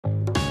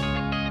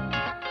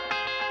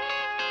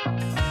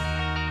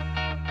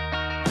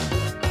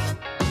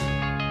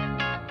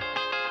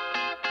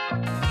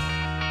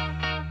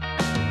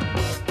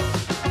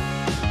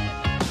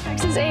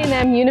is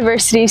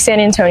A&M-University San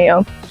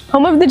Antonio,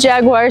 home of the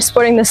Jaguars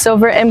sporting the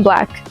silver and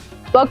black.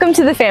 Welcome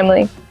to the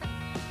family.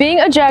 Being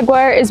a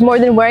Jaguar is more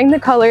than wearing the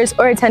colors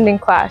or attending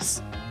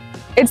class.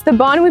 It's the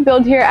bond we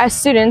build here as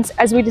students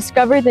as we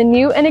discover the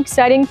new and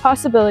exciting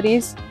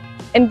possibilities,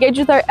 engage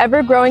with our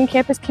ever-growing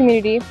campus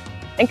community,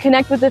 and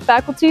connect with the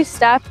faculty,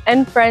 staff,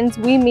 and friends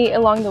we meet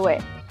along the way.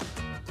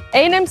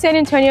 A&M San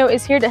Antonio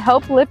is here to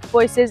help lift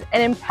voices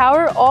and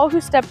empower all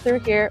who step through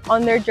here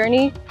on their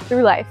journey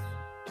through life.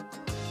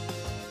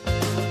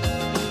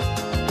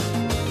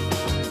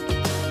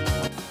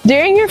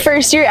 During your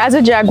first year as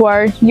a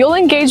Jaguar, you'll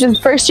engage with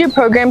first-year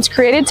programs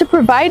created to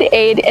provide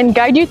aid and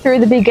guide you through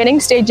the beginning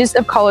stages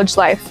of college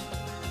life.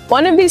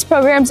 One of these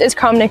programs is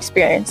Common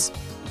Experience.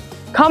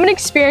 Common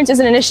Experience is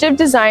an initiative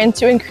designed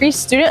to increase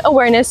student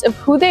awareness of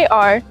who they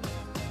are,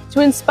 to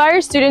inspire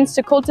students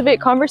to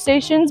cultivate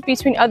conversations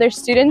between other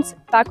students,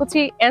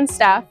 faculty, and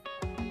staff,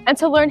 and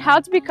to learn how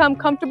to become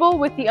comfortable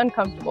with the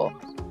uncomfortable.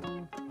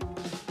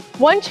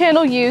 One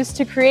channel used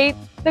to create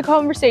the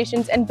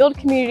conversations and build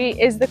community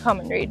is the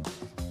Common Read.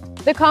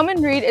 The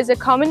Common Read is a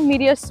common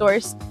media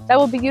source that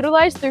will be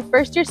utilized through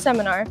first-year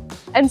seminar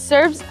and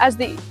serves as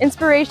the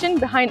inspiration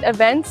behind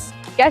events,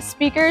 guest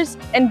speakers,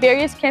 and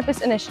various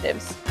campus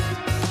initiatives.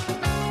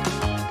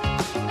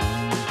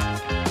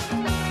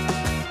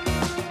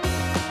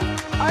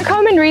 Our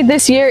Common Read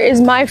this year is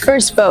My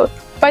First Vote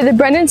by the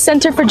Brennan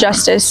Center for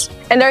Justice,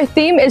 and our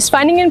theme is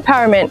Finding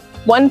Empowerment,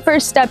 One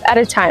First Step at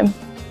a Time.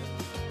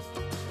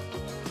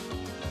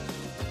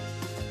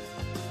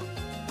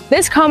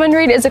 This Common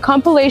Read is a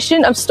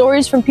compilation of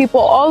stories from people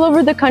all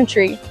over the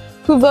country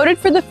who voted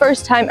for the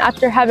first time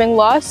after having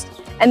lost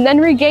and then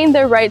regained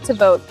their right to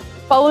vote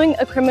following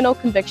a criminal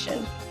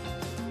conviction.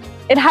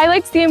 It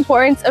highlights the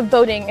importance of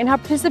voting and how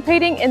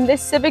participating in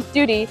this civic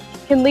duty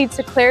can lead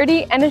to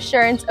clarity and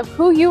assurance of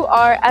who you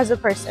are as a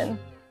person.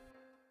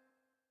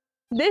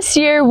 This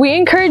year, we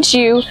encourage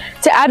you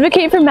to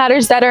advocate for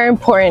matters that are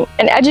important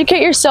and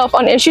educate yourself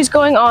on issues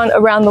going on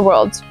around the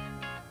world.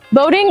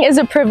 Voting is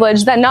a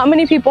privilege that not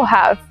many people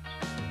have.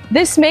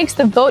 This makes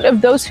the vote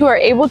of those who are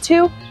able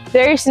to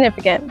very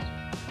significant.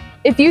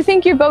 If you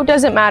think your vote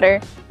doesn't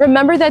matter,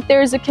 remember that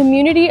there is a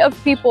community of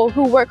people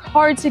who work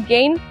hard to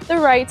gain the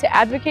right to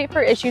advocate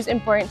for issues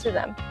important to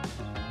them.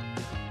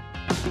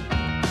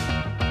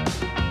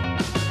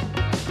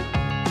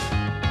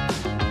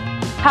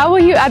 How will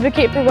you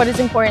advocate for what is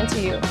important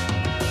to you?